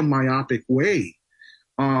such a myopic way.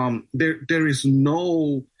 There is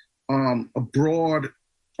no a broad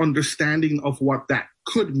understanding of what that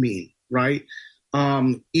could mean, right?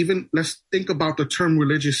 Even let's think about the term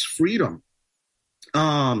religious freedom.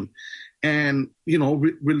 And, you know,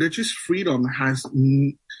 religious freedom has,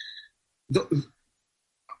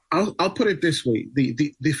 I'll put it this way.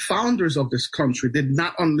 The founders of this country did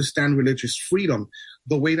not understand religious freedom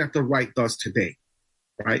the way that the right does today,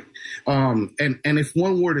 right? And if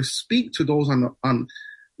one were to speak to those on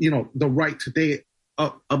you know, the right today,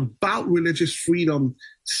 about religious freedom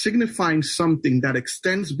signifying something that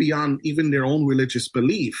extends beyond even their own religious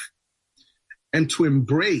belief, and to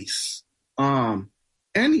embrace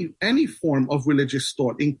any form of religious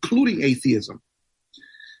thought, including atheism,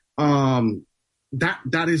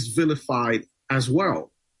 that is vilified as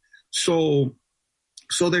well. So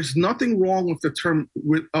there's nothing wrong with the term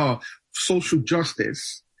social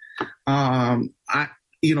justice.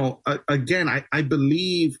 You know, again, I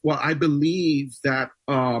believe that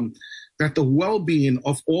that the well-being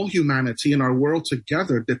of all humanity in our world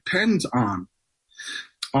together depends on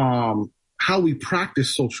how we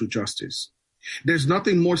practice social justice. There's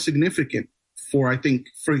nothing more significant for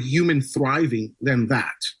human thriving than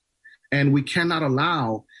that. And we cannot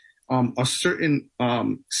allow a certain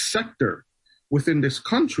sector within this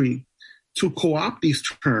country to co-opt these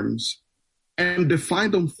terms and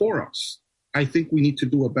define them for us. I think we need to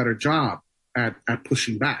do a better job at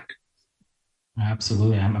pushing back.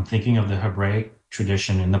 Absolutely. I'm thinking of the Hebraic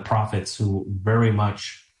tradition and the prophets who very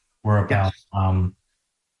much were about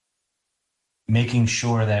making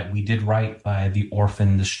sure that we did right by the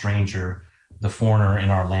orphan, the stranger, the foreigner in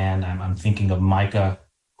our land. I'm thinking of Micah,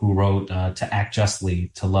 who wrote to act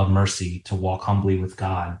justly, to love mercy, to walk humbly with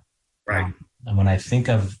God. Right. And when I think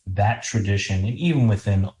of that tradition, and even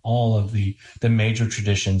within all of the major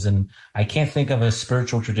traditions, and I can't think of a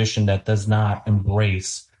spiritual tradition that does not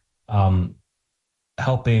embrace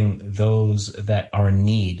helping those that are in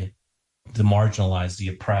need, the marginalized, the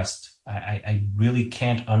oppressed. I really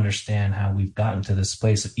can't understand how we've gotten to this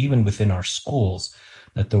place, even within our schools,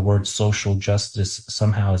 that the word social justice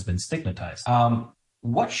somehow has been stigmatized.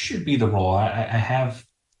 What should be the role? I have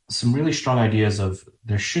some really strong ideas of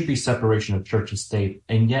there should be separation of church and state.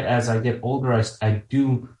 And yet, as I get older, I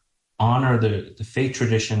do honor the faith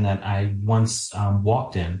tradition that I once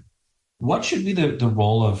walked in. What should be the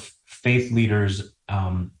role of faith leaders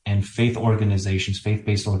and faith organizations,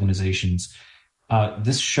 faith-based organizations?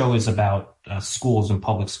 This show is about schools and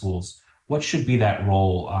public schools. What should be that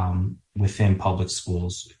role within public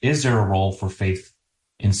schools? Is there a role for faith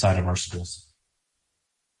inside of our schools?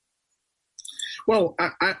 Well,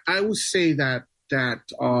 I would say that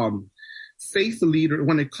faith leader,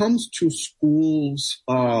 when it comes to schools,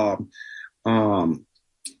 I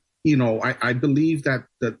believe that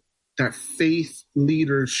faith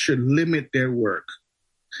leaders should limit their work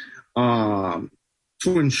to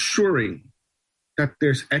ensuring that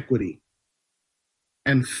there's equity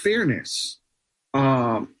and fairness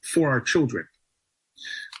for our children,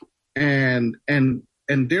 and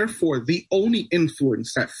therefore the only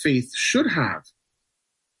influence that faith should have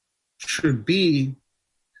should be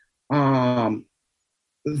that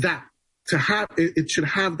it should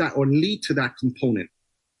have that or lead to that component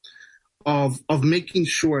of making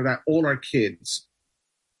sure that all our kids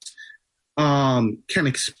can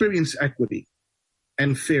experience equity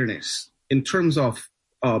and fairness in terms of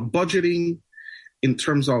budgeting, in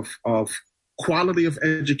terms of quality of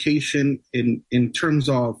education, in terms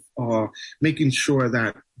of making sure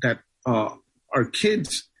that our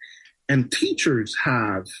kids and teachers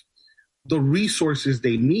have the resources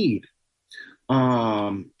they need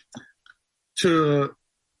to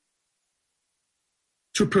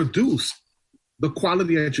produce the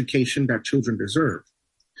quality education that children deserve.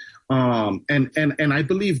 And I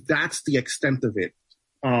believe that's the extent of it.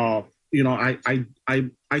 I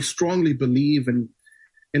strongly believe in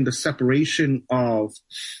the separation of,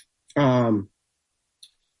 I'm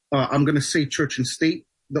going to say church and state.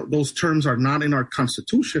 Those terms are not in our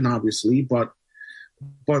Constitution, obviously, but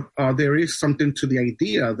there is something to the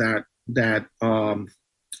idea that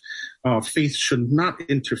faith should not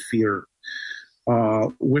interfere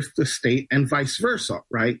with the state and vice versa,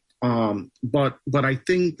 right? But I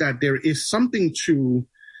think that there is something to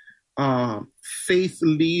faith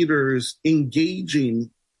leaders engaging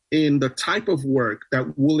in the type of work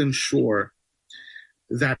that will ensure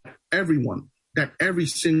that every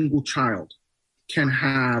single child can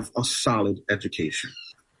have a solid education.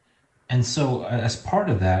 And so as part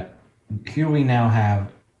of that, here we now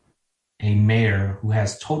have a mayor who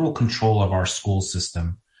has total control of our school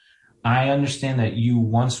system. I understand that you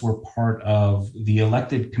once were part of the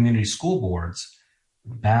elected community school boards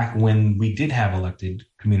back when we did have elected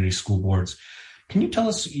community school boards. Can you tell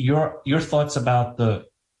us your thoughts about the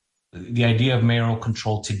idea of mayoral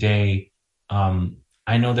control today?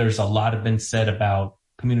 I know there's a lot have been said about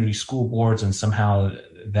community school boards and somehow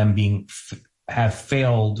them have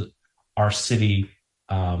failed our city,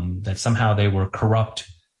 that somehow they were corrupt.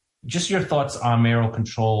 Just your thoughts on mayoral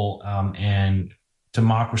control and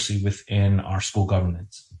democracy within our school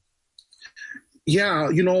governments. Yeah,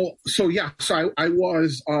 so I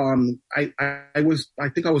was, I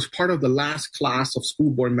think I was part of the last class of school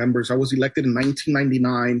board members. I was elected in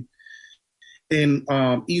 1999 in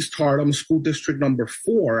East Harlem, school district number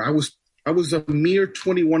 4. I was a mere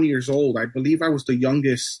 21 years old. I believe I was the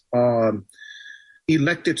youngest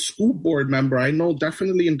elected school board member. I know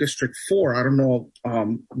definitely in District 4. I don't know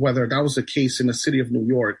whether that was the case in the city of New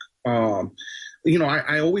York.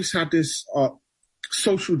 I always had this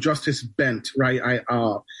social justice bent, right?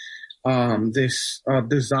 This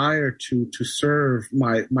desire to serve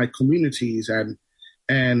my communities,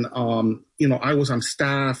 and I was on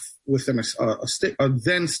staff within a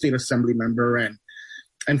then state assembly member,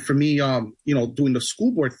 and for me, doing the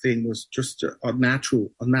school board thing was just a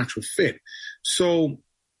natural fit. So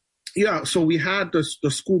we had the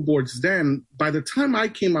school boards then. By the time I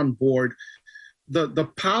came on board, the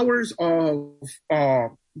powers of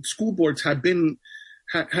school boards had been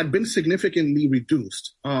significantly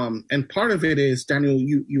reduced. And part of it is, Daniel,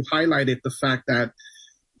 you highlighted the fact that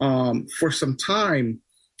for some time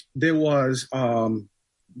there was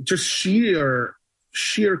just sheer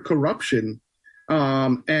corruption,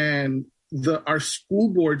 and our school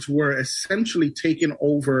boards were essentially taken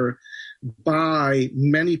over by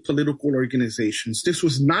many political organizations. This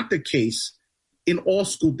was not the case in all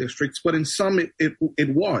school districts, but in some it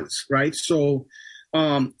was, right? So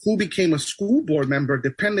who became a school board member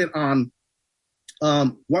depended on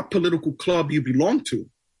what political club you belonged to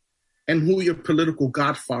and who your political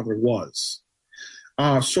godfather was.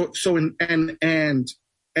 And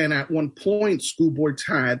at one point, school boards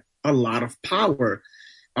had a lot of power,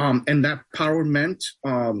 and that power meant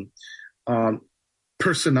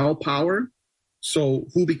personnel power. So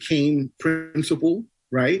who became principal,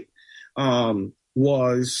 right,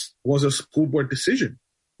 was a school board decision.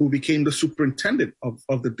 Who became the superintendent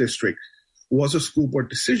of the district was a school board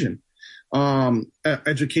decision.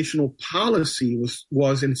 Educational policy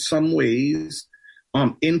was in some ways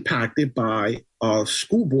impacted by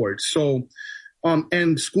school boards. So,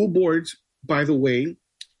 and school boards, by the way,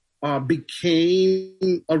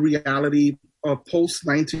 became a reality post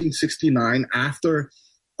 1969 after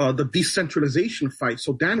the decentralization fight.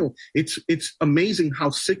 So, Daniel, it's amazing how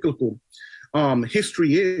cyclical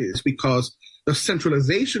history is, because the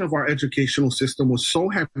centralization of our educational system was so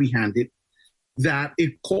heavy-handed that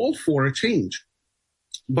it called for a change.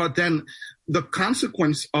 But then the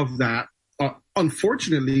consequence of that,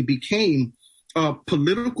 unfortunately, became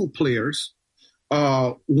political players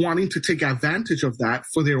wanting to take advantage of that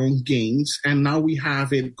for their own gains. And now we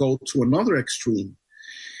have it go to another extreme.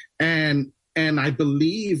 And I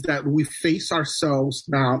believe that we face ourselves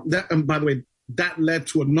now, and by the way, that led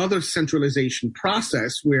to another centralization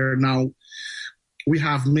process where now we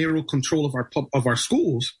have mayoral control of our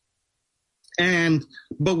schools.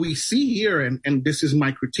 But we see here, and this is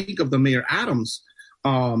my critique of the Mayor Adams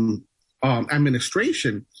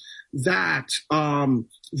administration, that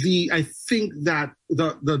I think that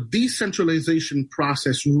the decentralization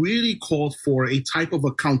process really called for a type of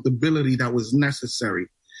accountability that was necessary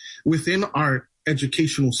within our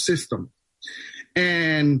educational system.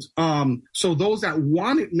 And so those that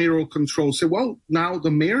wanted mayoral control say, well, now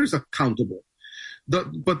the mayor is accountable.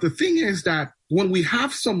 But the thing is that when we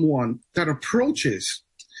have someone that approaches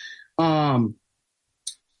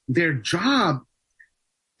their job,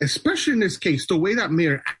 especially in this case, the way that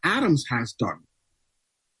Mayor Adams has done,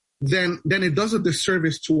 then it does a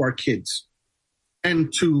disservice to our kids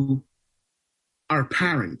and to our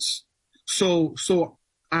parents. So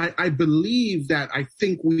I believe that I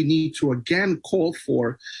think we need to again call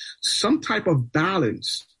for some type of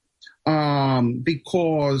balance,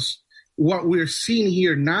 because what we're seeing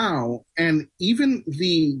here now, and even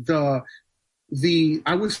the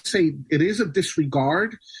I would say it is a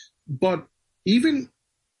disregard, but even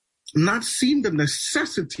not seeing the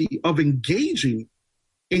necessity of engaging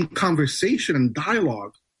in conversation and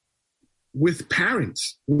dialogue with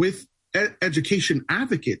parents, with education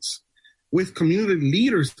advocates, with community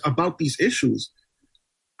leaders about these issues.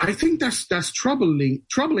 I think that's troubling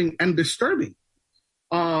and disturbing.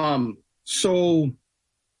 So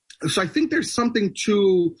I think there's something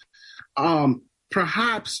to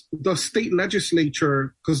perhaps the state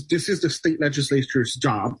legislature, because this is the state legislature's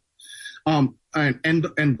job, and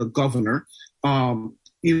the governor.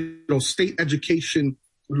 State education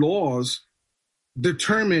laws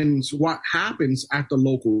determines what happens at the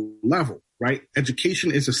local level, right?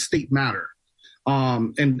 Education is a state matter,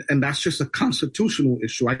 and that's just a constitutional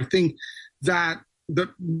issue. I think that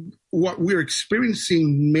what we're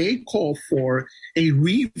experiencing may call for a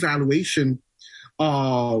reevaluation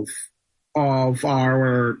of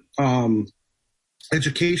our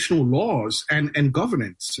educational laws and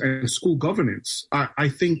governance and school governance. I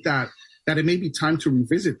think that it may be time to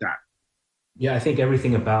revisit that. Yeah, I think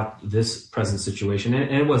everything about this present situation,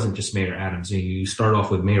 and it wasn't just Mayor Adams. You start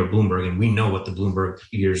off with Mayor Bloomberg, and we know what the Bloomberg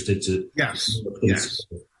years did to. Yes.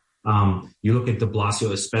 You look at de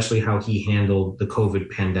Blasio, especially how he handled the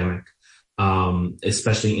COVID pandemic,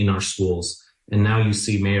 especially in our schools. And now you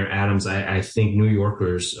see Mayor Adams. I think New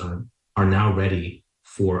Yorkers are now ready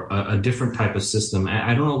for a different type of system.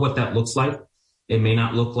 I don't know what that looks like. It may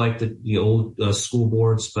not look like the old school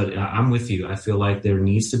boards, but I'm with you. I feel like there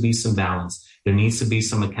needs to be some balance. There needs to be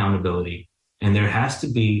some accountability, and there has to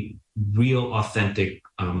be real, authentic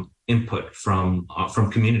input from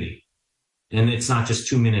community. And it's not just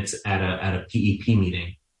 2 minutes at a PEP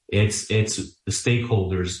meeting. It's the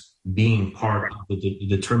stakeholders being part of the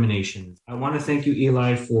determination. I want to thank you,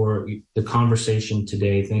 Eli, for the conversation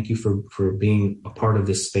today. Thank you for being a part of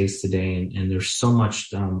this space today. And there's so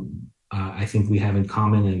much I think we have in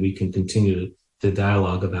common, and we can continue the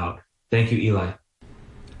dialogue about. Thank you, Eli.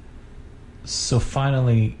 So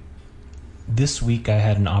finally, this week I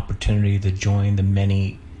had an opportunity to join the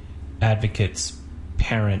many advocates,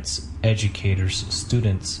 parents, educators,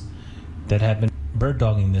 students that have been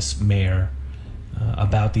bird-dogging this mayor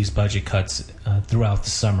about these budget cuts throughout the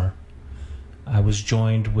summer. I was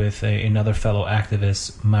joined with another fellow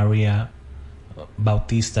activist, Maria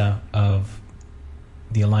Bautista of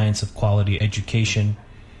the Alliance of Quality Education.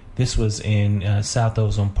 This was in South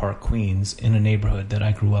Ozone Park, Queens, in a neighborhood that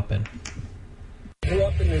I grew up in. I grew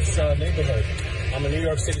up in this neighborhood. I'm a New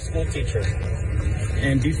York City school teacher.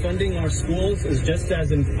 And defunding our schools is just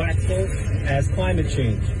as impactful as climate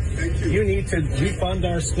change. You need to refund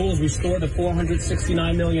our schools, restore the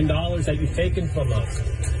 $469 million that you've taken from us.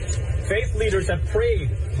 Faith leaders have prayed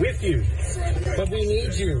with you, but we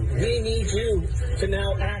need you. We need you to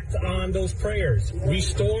now act on those prayers.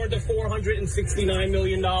 Restore the $469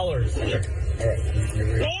 million. Mayor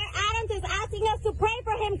Adams is asking us to pray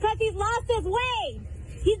for him because he's lost his way.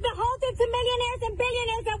 He's beholden to millionaires and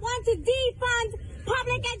billionaires that want to defund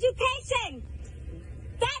public education.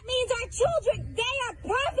 That means our children, they are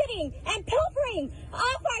profiting and pilfering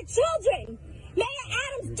off our children. Mayor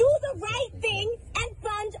Adams, do the right thing and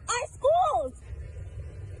fund our schools.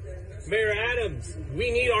 Mayor Adams, we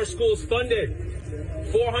need our schools funded.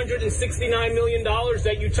 $469 million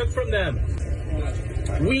that you took from them.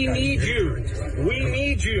 We need you. We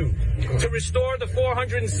need you to restore the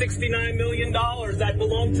 $469 million that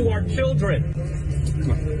belong to our children.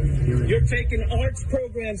 You're taking arts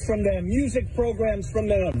programs from them, music programs from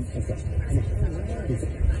them.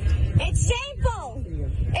 It's shameful.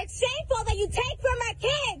 It's shameful that you take from our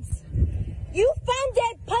kids. You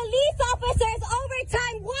funded police officers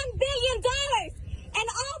overtime $1 billion. And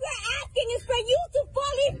all we're asking is for you to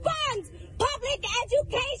fully fund public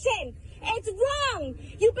education. It's wrong.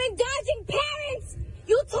 You've been dodging parents.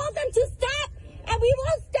 You told them to stop, and we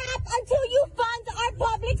won't stop until you fund our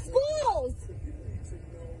public schools.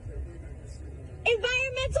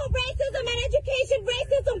 Environmental racism and education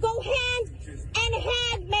racism go hand in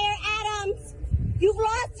hand, Mayor Adams. You've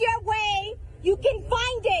lost your way. You can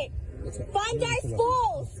find it. Fund our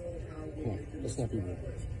schools.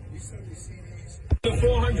 The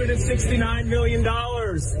 $469 million,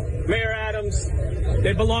 Mayor Adams,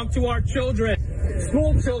 they belong to our children.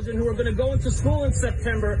 School children who are going to go into school in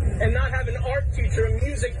September and not have an art teacher, a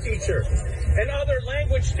music teacher, and other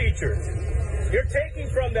language teachers. You're taking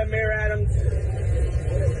from them, Mayor Adams.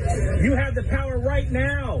 You have the power right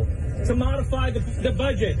now to modify the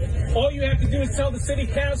budget. All you have to do is tell the city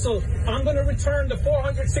council, I'm going to return the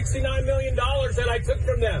 $469 million that I took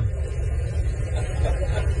from them.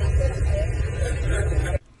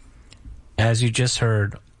 As you just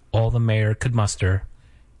heard, all the mayor could muster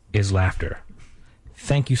is laughter.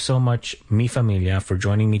 Thank you so much, Mi Familia, for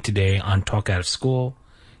joining me today on Talk Out of School.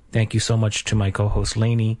 Thank you so much to my co-host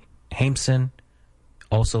Lainey Hameson.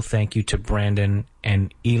 Also, thank you to Brandon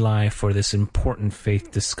and Eli for this important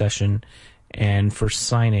faith discussion and for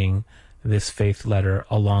signing this faith letter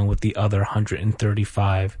along with the other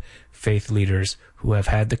 135 faith leaders who have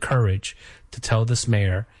had the courage to tell this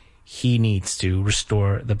mayor he needs to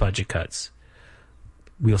restore the budget cuts.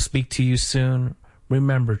 We'll speak to you soon.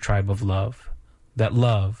 Remember, Tribe of Love, that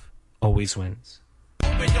love always wins.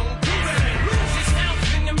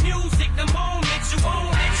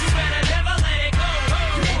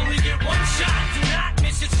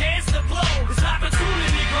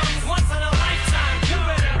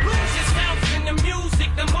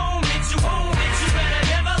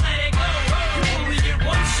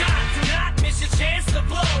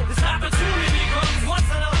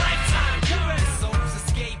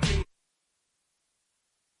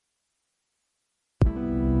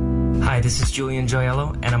 Hi, this is Julian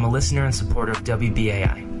Joyello, and I'm a listener and supporter of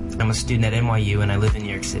WBAI. I'm a student at NYU, and I live in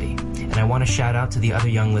New York City. And I want to shout out to the other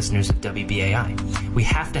young listeners of WBAI. We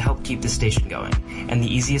have to help keep the station going, and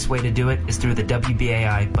the easiest way to do it is through the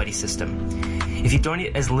WBAI Buddy System. If you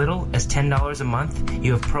donate as little as $10 a month,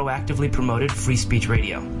 you have proactively promoted free speech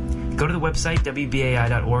radio. Go to the website,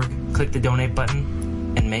 WBAI.org, click the donate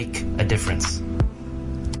button, and make a difference.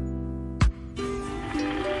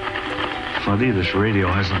 Funny, this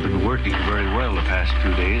radio hasn't been working very well the past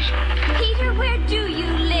 2 days. Peter, where do you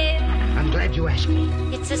live? I'm glad you asked me.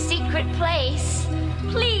 It's a secret place.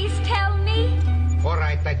 Please tell me. All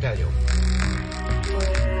right, I tell you.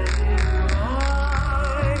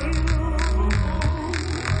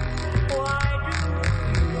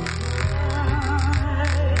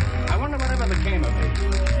 I wonder whatever became of me.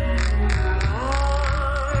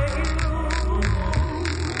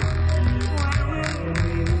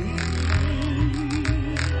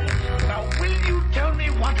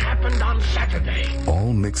 What happened on Saturday?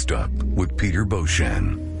 All Mixed Up with Peter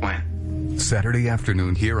Beauchamp. When? Saturday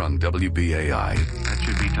afternoon here on WBAI. That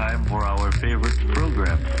should be time for our favorite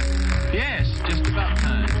program. Yes, just about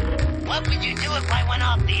time. What would you do if I went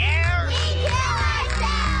off the air? We kill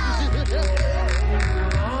ourselves!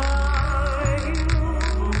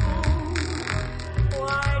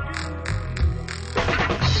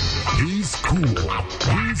 He's cool.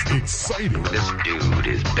 He's exciting. This dude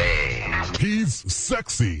is bad. He's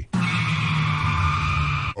sexy.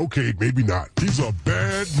 Okay, maybe not. He's a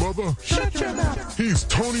bad mother. Shut your mouth. He's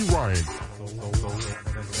Tony Ryan.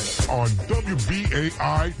 On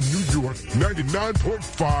WBAI New York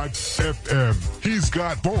 99.5 FM. He's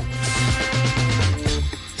got funk.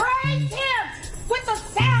 Praise him with the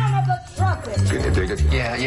sound of the trumpet. Can you dig it? Yeah.